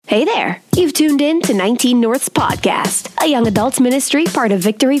Hey there. You've tuned in to 19 North's podcast, a young adults ministry part of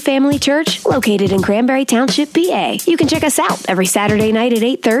Victory Family Church located in Cranberry Township, PA. You can check us out every Saturday night at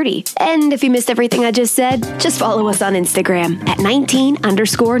 8:30. And if you missed everything I just said, just follow us on Instagram at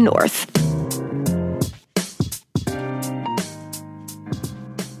 19_North.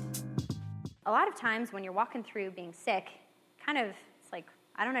 A lot of times when you're walking through being sick, it's like,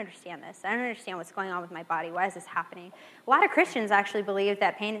 I don't understand this. I don't understand what's going on with my body. Why is this happening? A lot of Christians actually believe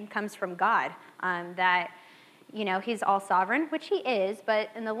that pain comes from God, that, he's all sovereign, which he is, but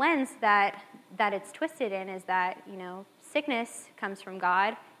in the lens that it's twisted in is that, sickness comes from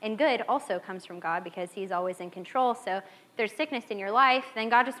God, and good also comes from God because he's always in control. So if there's sickness in your life, then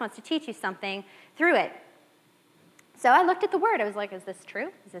God just wants to teach you something through it. So I looked at the Word. I was like, is this true?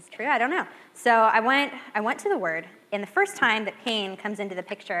 Is this true? I don't know. So I went to the Word, and the first time that pain comes into the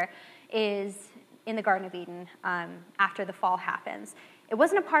picture is in the Garden of Eden after the fall happens. It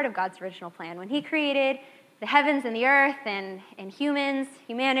wasn't a part of God's original plan. When he created the heavens and the earth and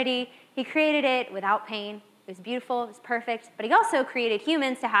humanity, he created it without pain. It was beautiful. It was perfect. But he also created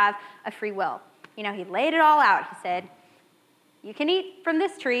humans to have a free will. He laid it all out. He said, you can eat from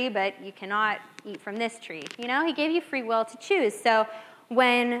this tree, but you cannot eat from this tree. He gave you free will to choose. So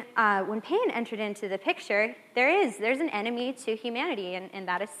when pain entered into the picture, there's an enemy to humanity, and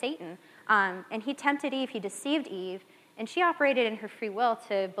that is Satan. And he tempted Eve, he deceived Eve, and she operated in her free will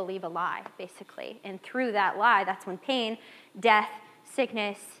to believe a lie, basically. And through that lie, that's when pain, death,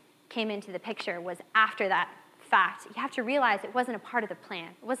 sickness came into the picture, was after that fact. You have to realize it wasn't a part of the plan.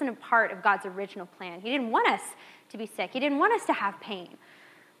 It wasn't a part of God's original plan. He didn't want us to be sick. He didn't want us to have pain.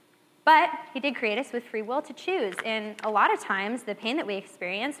 But he did create us with free will to choose. And a lot of times, the pain that we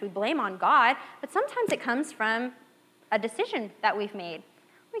experience, we blame on God, but sometimes it comes from a decision that we've made.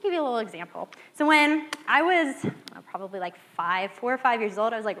 Let me give you a little example. So when I was probably like 4 or 5 years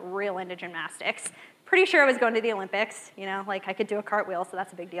old, I was like real into gymnastics. Pretty sure I was going to the Olympics, I could do a cartwheel, so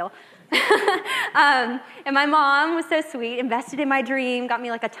that's a big deal. And my mom was so sweet, invested in my dream, got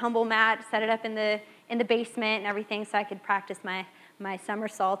me like a tumble mat, set it up in the basement and everything so I could practice my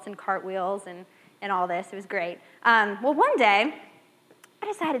somersaults and cartwheels and all this. It was great. Well, one day, I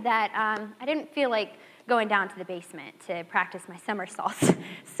decided that I didn't feel like going down to the basement to practice my somersaults.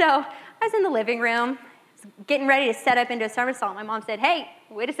 So I was in the living room, getting ready to set up into a somersault. My mom said, hey,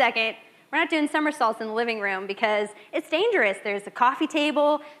 wait a second. We're not doing somersaults in the living room because it's dangerous. There's a coffee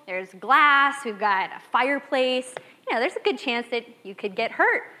table, there's glass, we've got a fireplace. There's a good chance that you could get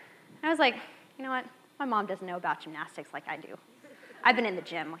hurt. And I was like, you know what? My mom doesn't know about gymnastics like I do. I've been in the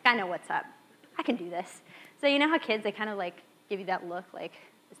gym. I know what's up. I can do this. So you know how kids, they kind of give you that look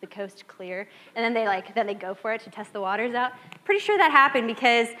is the coast clear? And then they go for it to test the waters out. Pretty sure that happened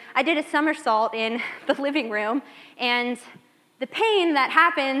because I did a somersault in the living room, and the pain that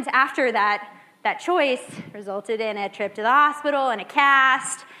happened after that choice resulted in a trip to the hospital and a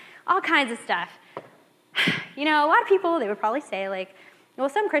cast, all kinds of stuff. A lot of people, they would probably say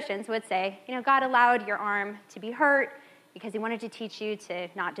some Christians would say, God allowed your arm to be hurt because he wanted to teach you to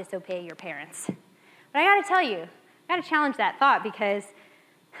not disobey your parents. But I got to tell you, I got to challenge that thought because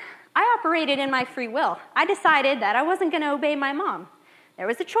I operated in my free will. I decided that I wasn't going to obey my mom. There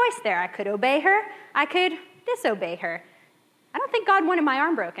was a choice there. I could obey her. I could disobey her. I don't think God wanted my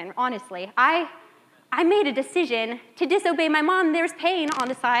arm broken, honestly. I made a decision to disobey my mom. There's pain on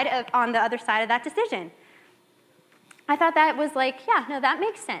the other side of that decision. I thought that was that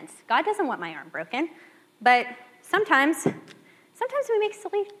makes sense. God doesn't want my arm broken. But sometimes we make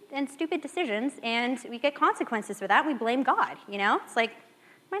silly and stupid decisions, and we get consequences for that. We blame God, It's it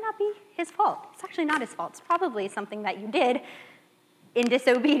might not be his fault. It's actually not his fault. It's probably something that you did in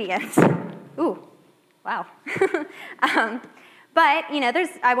disobedience. Ooh, wow. But,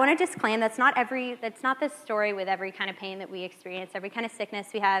 I want to disclaim that's not the story with every kind of pain that we experience, every kind of sickness.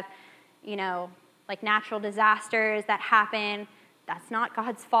 We have, natural disasters that happen. That's not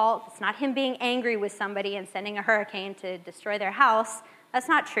God's fault. It's not him being angry with somebody and sending a hurricane to destroy their house. That's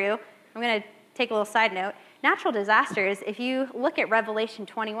not true. I'm going to take a little side note. Natural disasters, if you look at Revelation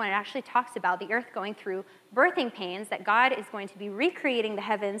 21, it actually talks about the earth going through birthing pains, that God is going to be recreating the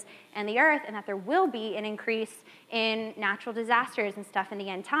heavens and the earth, and that there will be an increase in natural disasters and stuff in the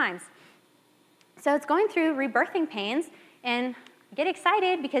end times. So it's going through rebirthing pains, and get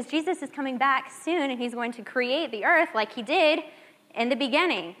excited because Jesus is coming back soon, and he's going to create the earth like he did in the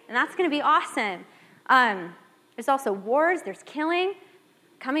beginning, and that's going to be awesome. There's also wars, there's killing,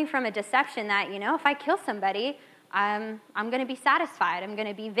 coming from a deception that, if I kill somebody, I'm going to be satisfied, I'm going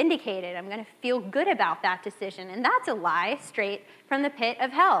to be vindicated, I'm going to feel good about that decision, and that's a lie straight from the pit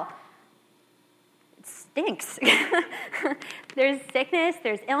of hell. It's stinks. There's sickness,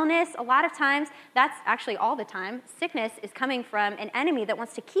 there's illness. A lot of times, that's actually all the time, sickness is coming from an enemy that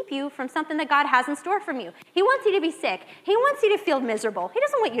wants to keep you from something that God has in store from you. He wants you to be sick. He wants you to feel miserable. He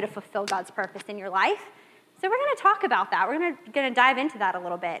doesn't want you to fulfill God's purpose in your life. So we're going to talk about that. We're going to dive into that a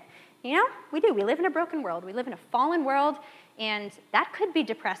little bit. You know, we do. We live in a broken world. We live in a fallen world, and that could be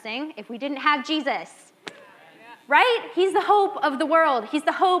depressing if we didn't have Jesus. Right? He's the hope of the world. He's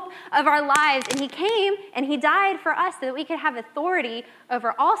the hope of our lives. And he came and he died for us so that we could have authority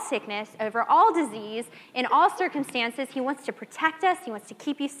over all sickness, over all disease, in all circumstances. He wants to protect us. He wants to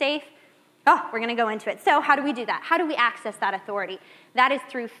keep you safe. Oh, we're going to go into it. So how do we do that? How do we access that authority? That is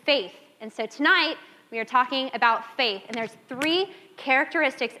through faith. And so tonight, we are talking about faith. And there's 3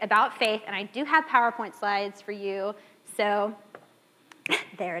 characteristics about faith. And I do have PowerPoint slides for you. So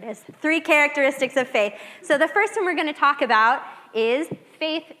there it is. 3 characteristics of faith. So the first one we're going to talk about is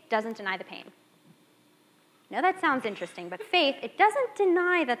faith doesn't deny the pain. Now that sounds interesting, but faith, it doesn't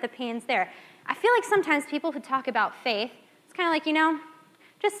deny that the pain's there. I feel like sometimes people who talk about faith, it's kind of like, you know,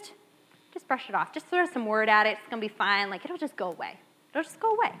 just brush it off. Just throw some word at it. It's going to be fine. Like, it'll just go away. It'll just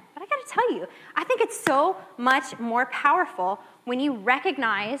go away. But I got to tell you, I think it's so much more powerful when you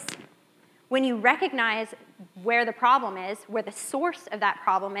recognize where the problem is, where the source of that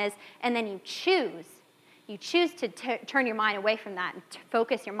problem is, and then you choose to turn your mind away from that and to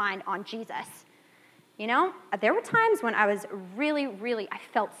focus your mind on Jesus. You know, there were times when I was I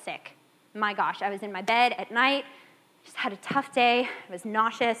felt sick. My gosh, I was in my bed at night, just had a tough day. I was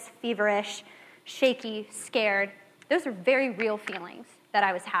nauseous, feverish, shaky, scared. Those are very real feelings that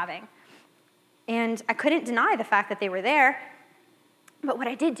I was having. And I couldn't deny the fact that they were there. But what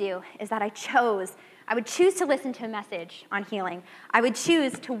I did do is that I would choose to listen to a message on healing. I would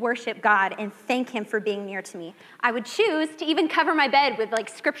choose to worship God and thank him for being near to me. I would choose to even cover my bed with like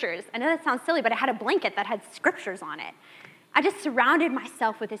scriptures. I know that sounds silly, but I had a blanket that had scriptures on it. I just surrounded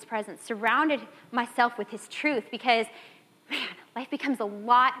myself with his presence, surrounded myself with his truth, because, man, life becomes a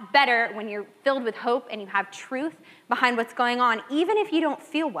lot better when you're filled with hope and you have truth behind what's going on, even if you don't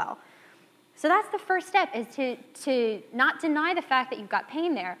feel well. So that's the first step, is to not deny the fact that you've got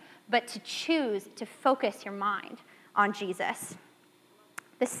pain there, but to choose to focus your mind on Jesus.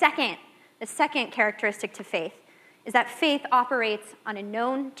 The second characteristic to faith is that faith operates on a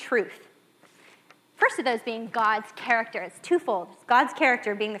known truth. First of those being God's character. It's twofold. God's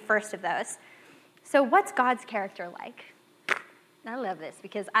character being the first of those. So what's God's character like? I love this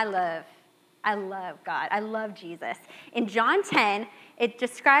because I love God. I love Jesus. In John 10, it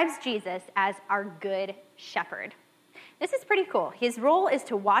describes Jesus as our good shepherd. This is pretty cool. His role is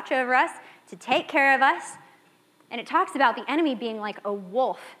to watch over us, to take care of us, and it talks about the enemy being like a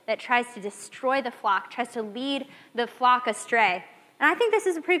wolf that tries to destroy the flock, tries to lead the flock astray. And I think this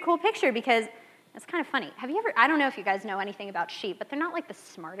is a pretty cool picture because it's kind of funny. I don't know if you guys know anything about sheep, but they're not like the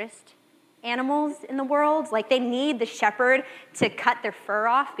smartest animals in the world. Like, they need the shepherd to cut their fur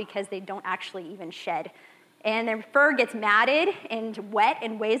off because they don't actually even shed. And their fur gets matted and wet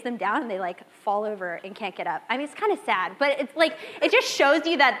and weighs them down, and they like fall over and can't get up. I mean, it's kind of sad, but it's like, it just shows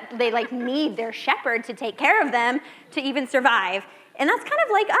you that they like need their shepherd to take care of them to even survive. And that's kind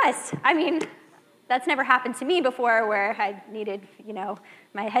of like us. I mean, that's never happened to me before where I needed,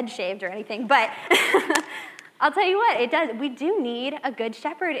 my head shaved or anything, but I'll tell you what, it does. We do need a good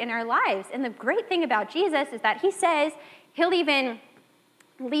shepherd in our lives. And the great thing about Jesus is that he says he'll even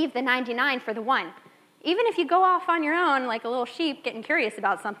leave the 99 for the one. Even if you go off on your own like a little sheep getting curious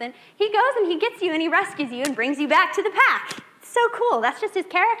about something, he goes and he gets you and he rescues you and brings you back to the pack. It's so cool. That's just his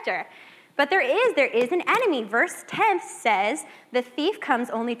character. But there is an enemy. Verse 10 says, the thief comes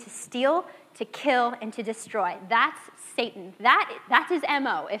only to steal, to kill, and to destroy. That's Satan. That's his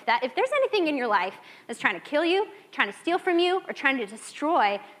MO. If there's anything in your life that's trying to kill you, trying to steal from you, or trying to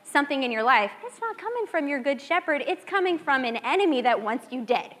destroy something in your life, it's not coming from your good shepherd. It's coming from an enemy that wants you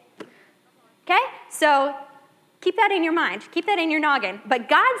dead. Okay? So keep that in your mind. Keep that in your noggin. But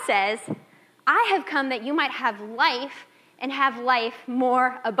God says, I have come that you might have life and have life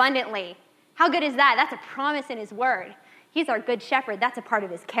more abundantly. How good is that? That's a promise in his word. He's our good shepherd. That's a part of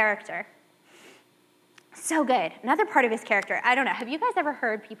his character. So good. Another part of his character, I don't know. Have you guys ever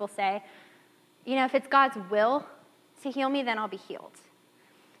heard people say, if it's God's will to heal me, then I'll be healed?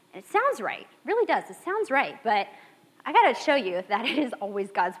 And it sounds right. It really does. It sounds right. But I got to show you that it is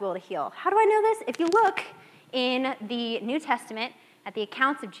always God's will to heal. How do I know this? If you look in the New Testament at the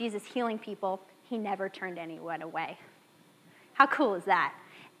accounts of Jesus healing people, he never turned anyone away. How cool is that?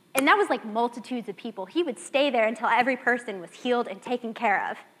 And that was like multitudes of people. He would stay there until every person was healed and taken care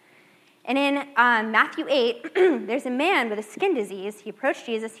of. And in Matthew 8, there's a man with a skin disease. He approached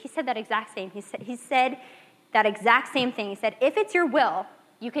Jesus. He said that exact same. He said that exact same thing. He said, if it's your will,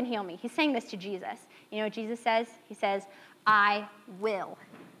 you can heal me. He's saying this to Jesus. You know what Jesus says? He says, I will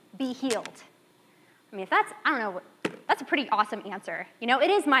be healed. I mean, if that's, I don't know, that's a pretty awesome answer. You know,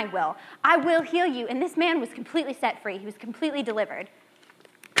 it is my will. I will heal you. And this man was completely set free. He was completely delivered.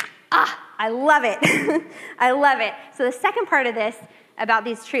 I love it. I love it. So the second part of this about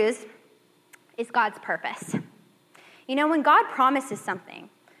these truths is God's purpose. You know, when God promises something,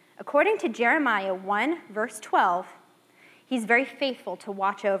 according to Jeremiah 1, verse 12, he's very faithful to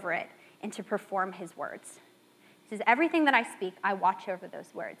watch over it and to perform his words. He says, everything that I speak, I watch over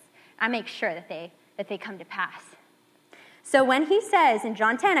those words. I make sure that they come to pass. So when he says in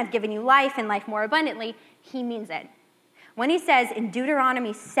John 10, I've given you life and life more abundantly, he means it. When he says in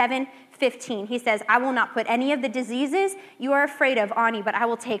Deuteronomy 7:15, he says, I will not put any of the diseases you are afraid of on you, but I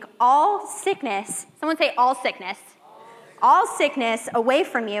will take all sickness, someone say all sickness, all sickness away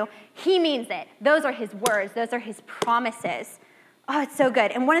from you. He means it. Those are his words. Those are his promises. Oh, it's so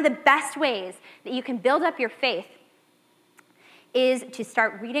good. And one of the best ways that you can build up your faith is to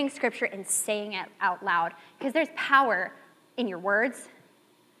start reading scripture and saying it out loud, because there's power in your words,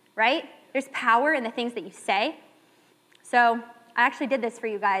 right? There's power in the things that you say. So I actually did this for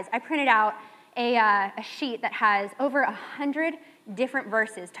you guys. I printed out a sheet that has over 100 different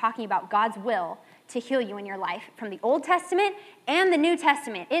verses talking about God's will to heal you in your life from the Old Testament and the New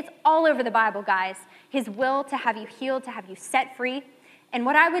Testament. It's all over the Bible, guys. His will to have you healed, to have you set free. And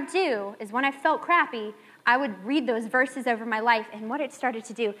what I would do is when I felt crappy, I would read those verses over my life, and what it started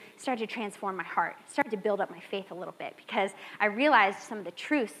to do, it started to transform my heart. It started to build up my faith a little bit because I realized some of the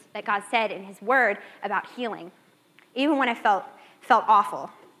truths that God said in his word about healing, even when I felt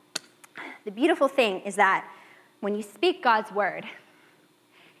awful. The beautiful thing is that when you speak God's word,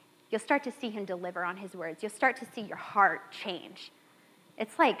 you'll start to see him deliver on his words. You'll start to see your heart change.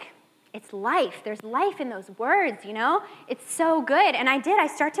 It's like, it's life. There's life in those words, you know? It's so good. And I did. I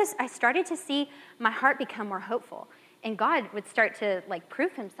started to see my heart become more hopeful. And God would start to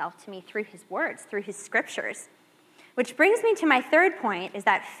prove himself to me through his words, through his scriptures. Which brings me to my third point, is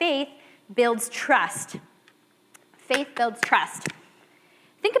that faith builds trust. Faith builds trust.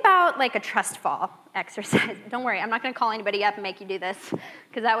 Think about a trust fall exercise. Don't worry, I'm not going to call anybody up and make you do this,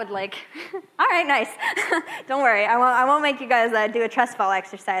 because that would all right, nice. Don't worry, I won't make you guys do a trust fall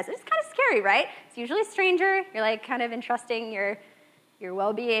exercise. It's kind of scary, right? It's usually a stranger. You're kind of entrusting your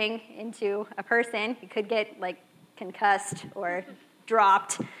well-being into a person. You could get concussed or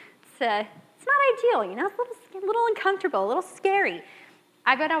dropped. It's not ideal, you know. It's a little uncomfortable, a little scary.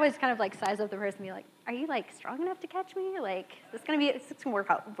 I would always kind of size up the person and be like, are you strong enough to catch me? Is this gonna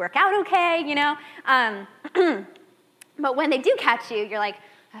work out okay, you know? But when they do catch you, you're like,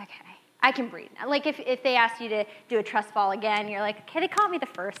 okay, I can breathe now. If they ask you to do a trust fall again, you're like, okay, they caught me the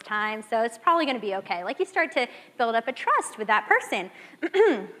first time, so it's probably gonna be okay. You start to build up a trust with that person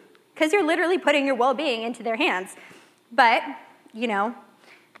because you're literally putting your well-being into their hands. But, you know,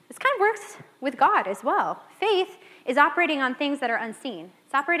 this kind of works with God as well. Faith is operating on things that are unseen.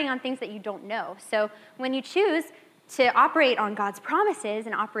 It's operating on things that you don't know. So when you choose to operate on God's promises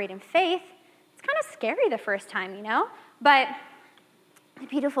and operate in faith, it's kind of scary the first time, you know? But the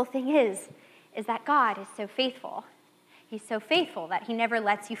beautiful thing is that God is so faithful. He's so faithful that he never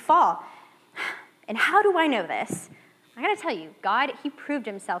lets you fall. And how do I know this? I gotta tell you, God, he proved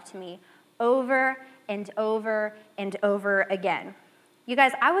himself to me over and over and over again. You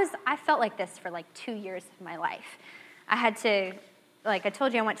guys, I felt like this for 2 years of my life. I had to, I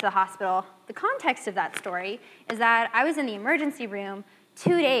told you, I went to the hospital. The context of that story is that I was in the emergency room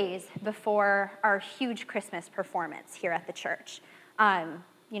 2 days before our huge Christmas performance here at the church.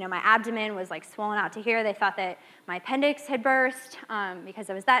 You know, my abdomen was swollen out to here. They thought that my appendix had burst because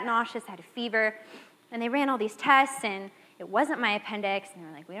I was that nauseous. I had a fever. And they ran all these tests, and it wasn't my appendix. And they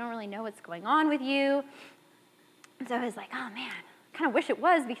were like, we don't really know what's going on with you. And so I was like, oh, man. Kind of wish it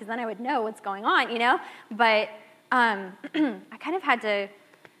was, because then I would know what's going on, you know? But I kind of had to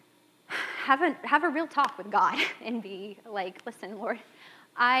have a real talk with God and be like, listen, Lord,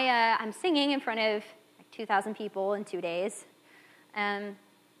 I'm singing in front of 2,000 people in 2 days, and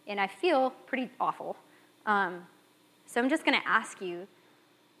I feel pretty awful. So I'm just going to ask you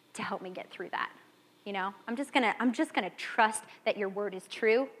to help me get through that. You know, I'm just gonna trust that your word is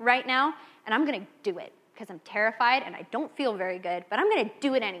true right now, and I'm gonna do it. Because I'm terrified and I don't feel very good, but I'm going to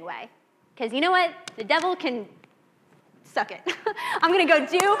do it anyway. Because you know what? The devil can suck it. I'm going to go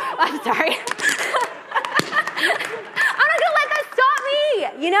I'm sorry. I'm not going to let that stop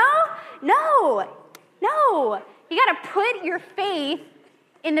me, you know? No. You got to put your faith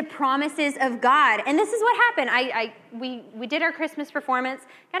in the promises of God. And this is what happened. We did our Christmas performance.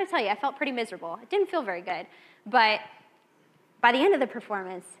 Got to tell you, I felt pretty miserable. It didn't feel very good. But by the end of the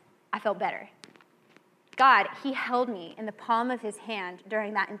performance, I felt better. God, he held me in the palm of his hand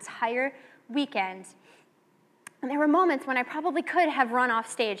during that entire weekend. And there were moments when I probably could have run off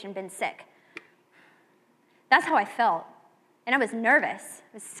stage and been sick. That's how I felt. And I was nervous.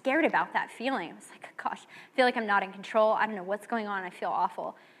 I was scared about that feeling. I was like, gosh, I feel like I'm not in control. I don't know what's going on. I feel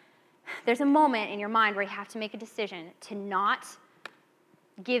awful. There's a moment in your mind where you have to make a decision to not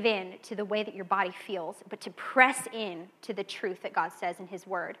give in to the way that your body feels, but to press in to the truth that God says in his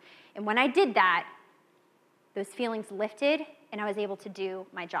word. And when I did that, those feelings lifted, and I was able to do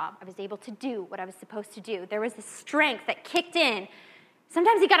my job. I was able to do what I was supposed to do. There was this strength that kicked in.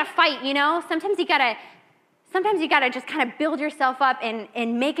 Sometimes you got to fight, you know? Sometimes you got to just kind of build yourself up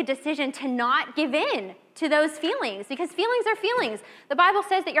and make a decision to not give in to those feelings, because feelings are feelings. The Bible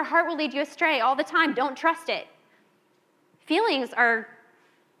says that your heart will lead you astray all the time. Don't trust it. Feelings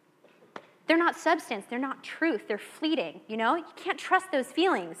they're not substance. They're not truth. They're fleeting, you know? You can't trust those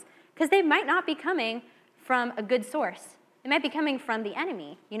feelings because they might not be coming from a good source. They might be coming from the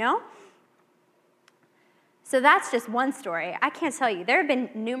enemy, you know? So that's just one story. I can't tell you. There have been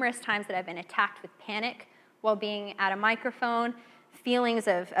numerous times that I've been attacked with panic while being at a microphone, feelings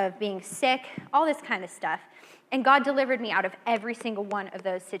of being sick, all this kind of stuff. And God delivered me out of every single one of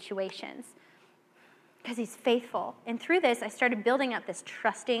those situations because he's faithful. And through this, I started building up this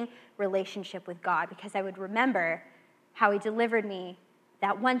trusting relationship with God because I would remember how he delivered me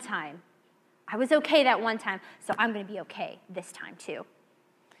that one time. I was okay that one time, so I'm going to be okay this time too.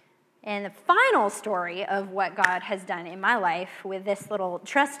 And the final story of what God has done in my life with this little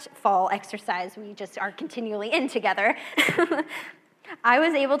trust fall exercise we just are continually in together, I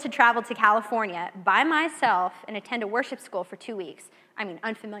was able to travel to California by myself and attend a worship school for 2 weeks. I mean,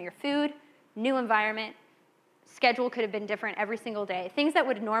 unfamiliar food, new environment, schedule could have been different every single day. Things that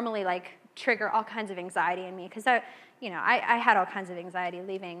would normally trigger all kinds of anxiety in me because I had all kinds of anxiety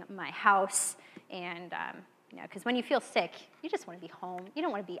leaving my house and because when you feel sick, you just want to be home. You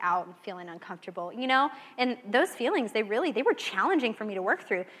don't want to be out and feeling uncomfortable, you know? And those feelings, they were challenging for me to work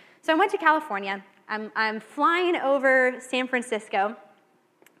through. So I went to California. I'm flying over San Francisco,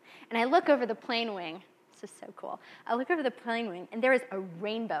 and I look over the plane wing. This is so cool. I look over the plane wing, and there is a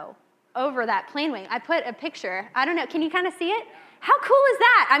rainbow over that plane wing. I put a picture. I don't know. Can you kind of see it? How cool is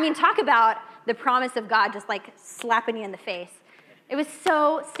that? I mean, talk about the promise of God just slapping you in the face. It was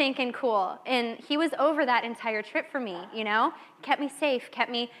so stinking cool. And he was over that entire trip for me, you know? Kept me safe,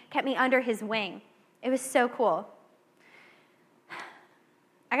 kept me under his wing. It was so cool.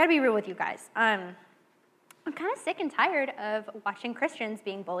 I got to be real with you guys. I'm kind of sick and tired of watching Christians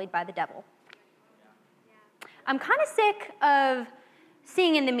being bullied by the devil. I'm kind of sick of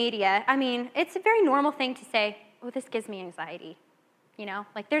seeing in the media, I mean, it's a very normal thing to say, oh, this gives me anxiety. You know,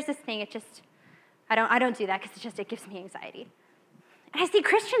 there's this thing, I don't do that because it gives me anxiety. And I see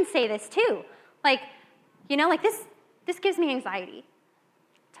Christians say this too. This gives me anxiety.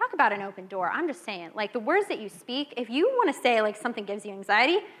 Talk about an open door. I'm just saying, the words that you speak, if you want to say, something gives you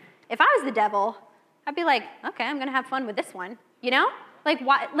anxiety, if I was the devil, I'd be like, okay, I'm going to have fun with this one. You know?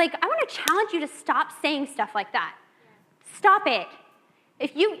 Why? I want to challenge you to stop saying stuff like that. Stop it.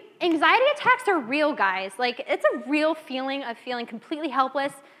 Anxiety attacks are real, guys. It's a real feeling of feeling completely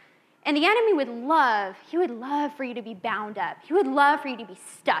helpless. And the enemy would love for you to be bound up. He would love for you to be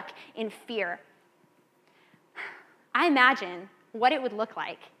stuck in fear. I imagine what it would look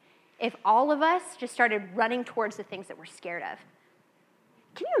like if all of us just started running towards the things that we're scared of.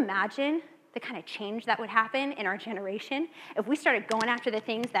 Can you imagine the kind of change that would happen in our generation if we started going after the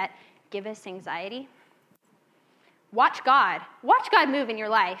things that give us anxiety? Watch God move in your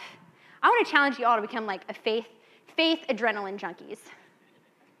life. I want to challenge you all to become a faith adrenaline junkies.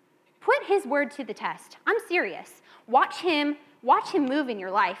 Put his word to the test. I'm serious. Watch him move in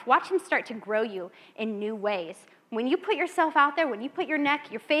your life. Watch him start to grow you in new ways. When you put yourself out there, when you put your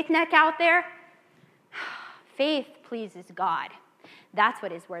faith neck out there, faith pleases God. That's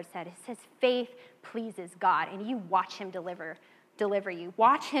what his word said. It says faith pleases God, and you watch him deliver you.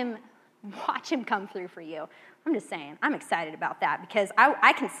 Watch him come through for you. I'm just saying, I'm excited about that because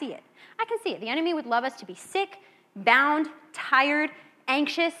I can see it. I can see it. The enemy would love us to be sick, bound, tired,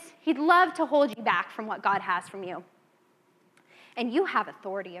 anxious. He'd love to hold you back from what God has from you. And you have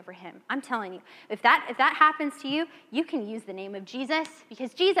authority over him. I'm telling you, if that happens to you, you can use the name of Jesus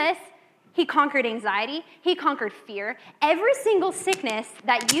because Jesus, he conquered anxiety. He conquered fear. Every single sickness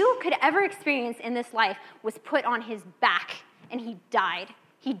that you could ever experience in this life was put on his back, and he died.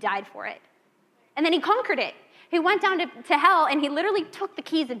 He died for it. And then he conquered it. He went down to hell, and he literally took the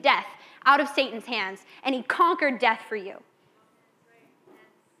keys of death out of Satan's hands, and he conquered death for you.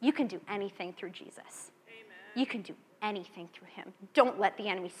 You can do anything through Jesus. Amen. You can do anything through him. Don't let the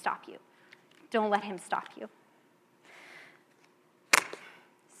enemy stop you. Don't let him stop you.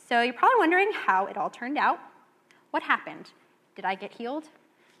 So you're probably wondering how it all turned out. What happened? Did I get healed?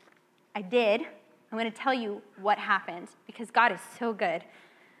 I did. I'm going to tell you what happened because God is so good.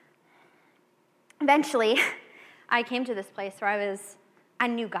 Eventually, I came to this place where I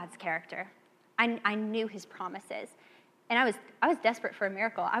knew God's character. I knew his promises. And I was desperate for a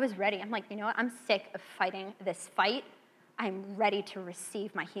miracle. I was ready. I'm like, you know what? I'm sick of fighting this fight. I'm ready to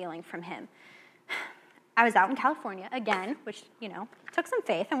receive my healing from him. I was out in California again, which, took some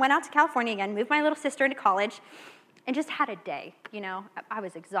faith. I went out to California again, moved my little sister into college, and just had a day. I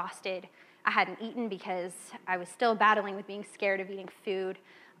was exhausted. I hadn't eaten because I was still battling with being scared of eating food.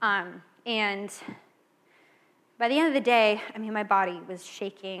 And by the end of the day, my body was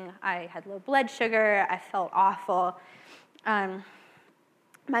shaking. I had low blood sugar. I felt awful.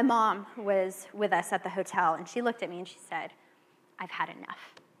 My mom was with us at the hotel, and she looked at me and she said, I've had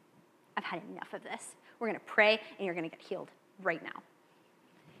enough. I've had enough of this. We're going to pray, and you're going to get healed right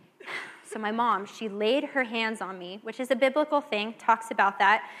now. So my mom, she laid her hands on me, which is a biblical thing, talks about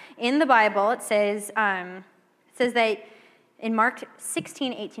that. In the Bible, it says that in Mark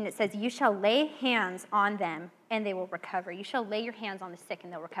 16:18, it says, you shall lay hands on them, and they will recover. You shall lay your hands on the sick,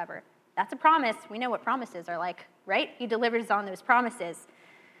 and they'll recover. That's a promise. We know what promises are like, right? He delivers on those promises.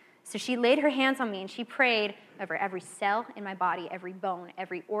 So she laid her hands on me, and she prayed over every cell in my body, every bone,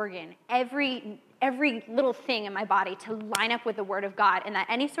 every organ, every little thing in my body to line up with the word of God, and that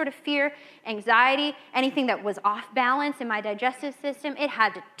any sort of fear, anxiety, anything that was off balance in my digestive system, it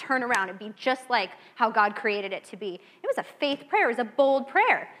had to turn around and be just like how God created it to be. It was a faith prayer. It was a bold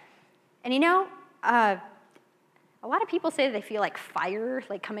prayer. And a lot of people say they feel like fire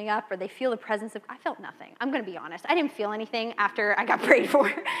coming up, or they feel the presence of, I felt nothing. I'm going to be honest. I didn't feel anything after I got prayed for.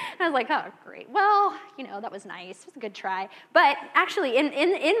 And I was like, oh, great. Well, that was nice. It was a good try. But actually,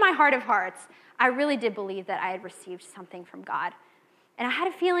 in my heart of hearts, I really did believe that I had received something from God. And I had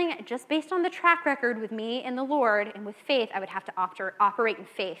a feeling, just based on the track record with me and the Lord and with faith, I would have to operate in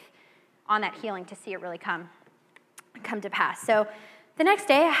faith on that healing to see it really come to pass. So the next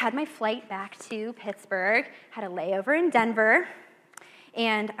day, I had my flight back to Pittsburgh, had a layover in Denver,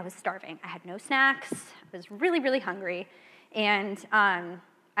 and I was starving. I had no snacks. I was really, really hungry. And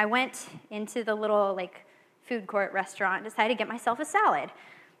I went into the little food court restaurant and decided to get myself a salad.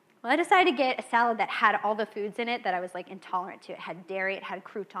 Well, I decided to get a salad that had all the foods in it that I was intolerant to. It had dairy, it had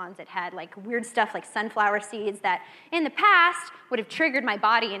croutons, it had weird stuff like sunflower seeds that in the past would have triggered my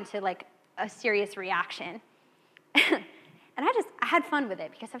body into a serious reaction. And I had fun with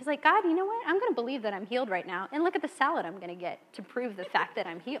it because I was like, God, you know what? I'm going to believe that I'm healed right now. And look at the salad I'm going to get to prove the fact that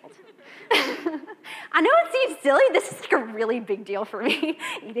I'm healed. I know it seems silly. This is a really big deal for me,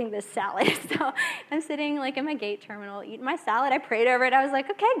 eating this salad. So I'm sitting in my gate terminal, eating my salad. I prayed over it. I was like,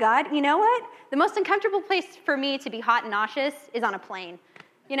 okay, God, you know what? The most uncomfortable place for me to be hot and nauseous is on a plane.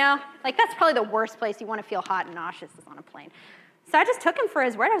 That's probably the worst place you want to feel hot and nauseous is on a plane. So I just took him for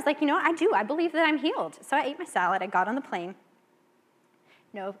his word. I was like, you know what? I believe that I'm healed. So I ate my salad. I got on the plane.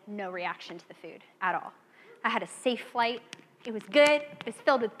 No reaction to the food at all. I had a safe flight. It was good. It was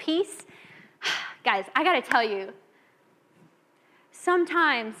filled with peace. Guys, I got to tell you,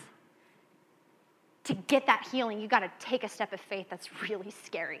 sometimes to get that healing, you got to take a step of faith that's really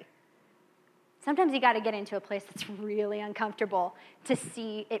scary. Sometimes you got to get into a place that's really uncomfortable to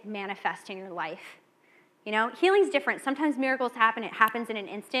see it manifest in your life. Healing's different. Sometimes miracles happen. It happens in an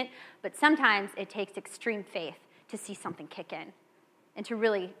instant. But sometimes it takes extreme faith to see something kick in. And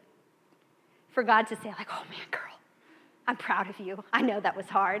for God to say oh man, girl, I'm proud of you. I know that was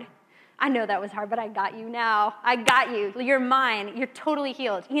hard. But I got you now. I got you. You're mine. You're totally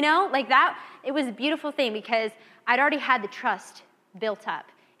healed. That, it was a beautiful thing because I'd already had the trust built up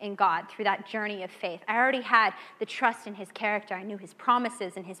in God through that journey of faith. I already had the trust in his character. I knew his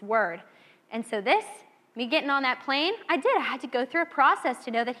promises and his word. And so me getting on that plane, I had to go through a process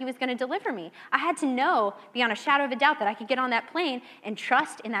to know that he was going to deliver me. I had to know, beyond a shadow of a doubt, that I could get on that plane and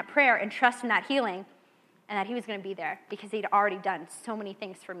trust in that prayer and trust in that healing and that he was going to be there because he'd already done so many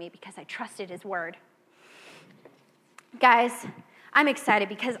things for me because I trusted his word. Guys, I'm excited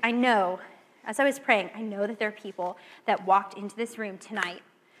because I know, as I was praying, I know that there are people that walked into this room tonight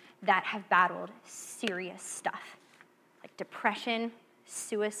that have battled serious stuff like depression,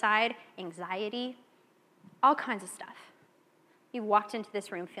 suicide, anxiety, all kinds of stuff. You walked into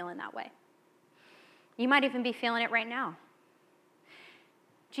this room feeling that way. You might even be feeling it right now.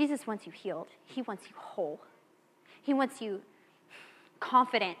 Jesus wants you healed. He wants you whole. He wants you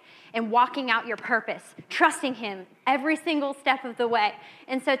confident in walking out your purpose, trusting him every single step of the way.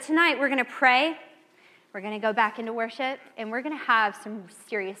 And so tonight we're going to pray. We're going to go back into worship, and we're going to have some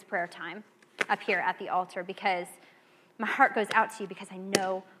serious prayer time up here at the altar, because my heart goes out to you because I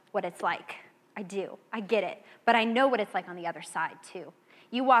know what it's like. I do. I get it. But I know what it's like on the other side too.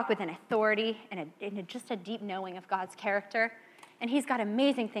 You walk with an authority and just a deep knowing of God's character, and he's got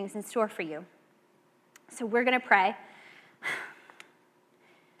amazing things in store for you. So we're going to pray.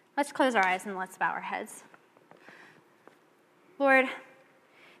 Let's close our eyes and let's bow our heads. Lord,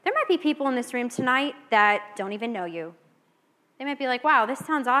 there might be people in this room tonight that don't even know you. They might be like, wow, this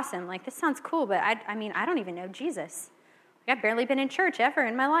sounds awesome. Like, this sounds cool, but I don't even know Jesus. Like, I've barely been in church ever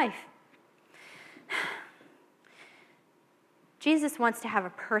in my life. Jesus wants to have a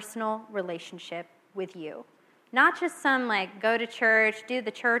personal relationship with you. Not just some, like, go to church, do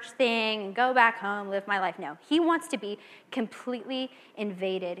the church thing, and go back home, live my life. No, he wants to be completely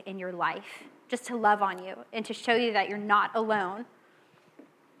invaded in your life, just to love on you and to show you that you're not alone.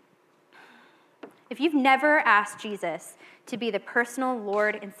 If you've never asked Jesus to be the personal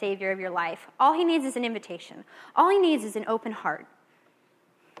Lord and Savior of your life, all he needs is an invitation. All he needs is an open heart.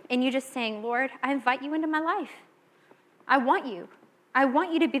 And you just saying, Lord, I invite you into my life. I want you. I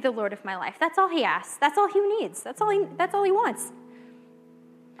want you to be the Lord of my life. That's all he asks. That's all he needs. That's all he wants.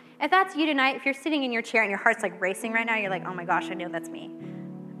 If that's you tonight, if you're sitting in your chair and your heart's like racing right now, you're like, oh my gosh, I know that's me.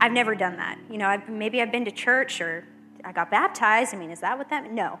 I've never done that. You know, maybe I've been to church or I got baptized. Is that what that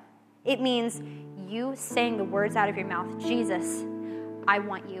means? No. It means you saying the words out of your mouth, Jesus, I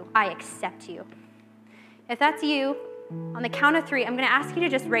want you. I accept you. If that's you, on the count of 3, I'm going to ask you to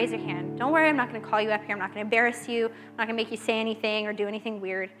just raise your hand. Don't worry, I'm not going to call you up here. I'm not going to embarrass you. I'm not going to make you say anything or do anything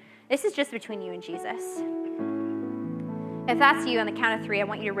weird. This is just between you and Jesus. If that's you, on the count of 3, I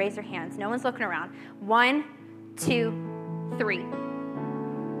want you to raise your hands. No one's looking around. 1, 2, 3.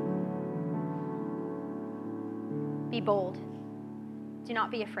 Be bold. Do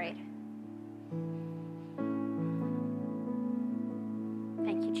not be afraid.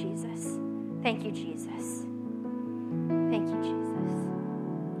 Thank you, Jesus. Thank you, Jesus. Thank you, Jesus.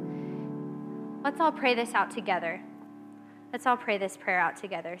 Let's all pray this out together. Let's all pray this prayer out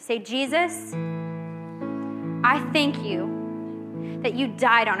together. Say, Jesus, I thank you that you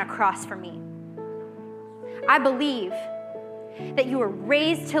died on a cross for me. I believe that you were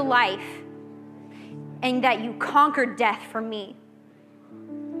raised to life and that you conquered death for me.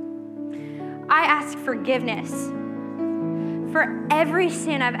 I ask forgiveness for every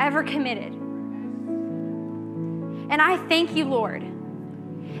sin I've ever committed. And I thank you, Lord,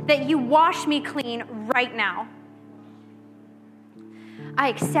 that you wash me clean right now. I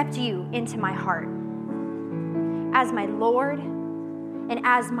accept you into my heart as my Lord and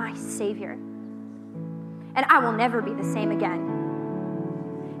as my Savior. And I will never be the same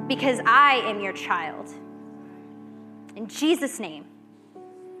again because I am your child. In Jesus' name,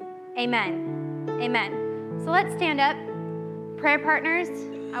 amen. Amen. So let's stand up. Prayer partners,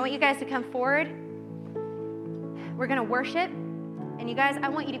 I want you guys to come forward. We're going to worship. And you guys, I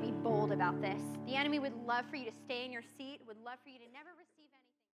want you to be bold about this. The enemy would love for you to stay in your seat, would love for you to never receive any.